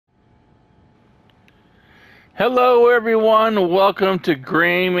Hello, everyone. Welcome to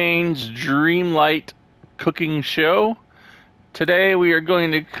Greymane's Dreamlight cooking show. Today we are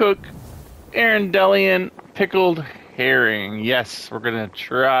going to cook Arendellian Pickled Herring. Yes, we're going to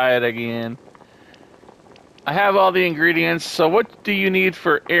try it again. I have all the ingredients. So what do you need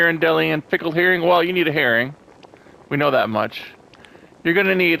for Arendellian Pickled Herring? Well, you need a herring. We know that much. You're going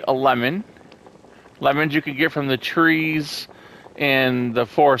to need a lemon. Lemons you can get from the trees in the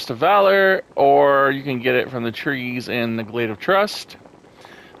Forest of Valor, or you can get it from the trees in the Glade of Trust.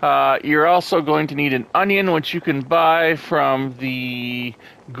 You're also going to need an onion, which you can buy from the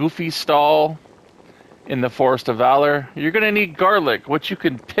Goofy stall in the Forest of Valor. You're going to need garlic, which you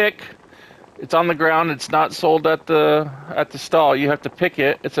can pick. It's on the ground. It's not sold at the stall. You have to pick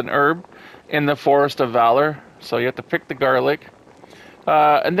it. It's an herb in the Forest of Valor, so you have to pick the garlic.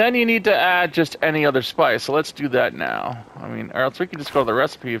 And then you need to add just any other spice. So let's do that now. Or else we can just go to the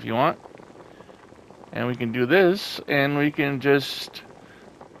recipe if you want. And we can do this, and we can just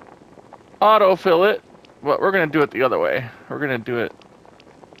autofill it. But we're going to do it the other way. We're going to do it.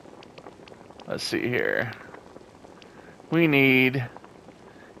 Let's see here. We need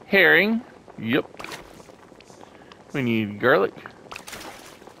herring. Yep. We need garlic.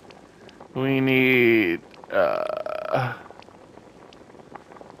 We need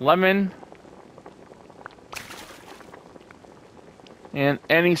lemon, and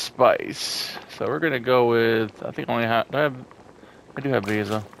any spice. So we're gonna go with, I think I only have, I do have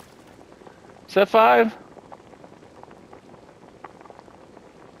basil. Is that 5?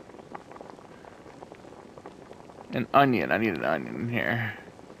 An onion. I need an onion here.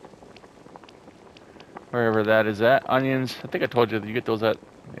 Wherever that is at. Onions. I think I told you that you get those at,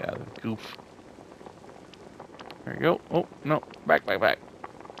 yeah, the Goof. There you go. Oh, no. Back.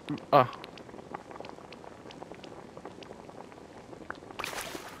 Oh.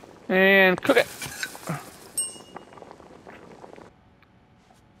 And cook it.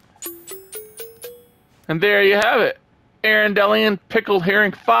 And there you have it. Arendellian Pickled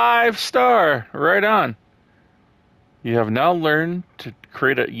Herring 5-star. Right on. You have now learned to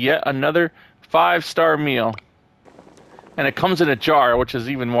create yet another 5-star meal. And it comes in a jar, which is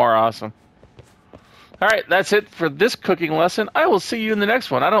even more awesome. Alright, that's it for this cooking lesson. I will see you in the next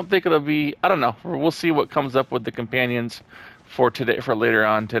one. I don't think it'll be, I don't know. We'll see what comes up with the companions for today, for later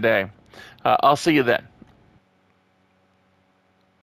on today. I'll see you then.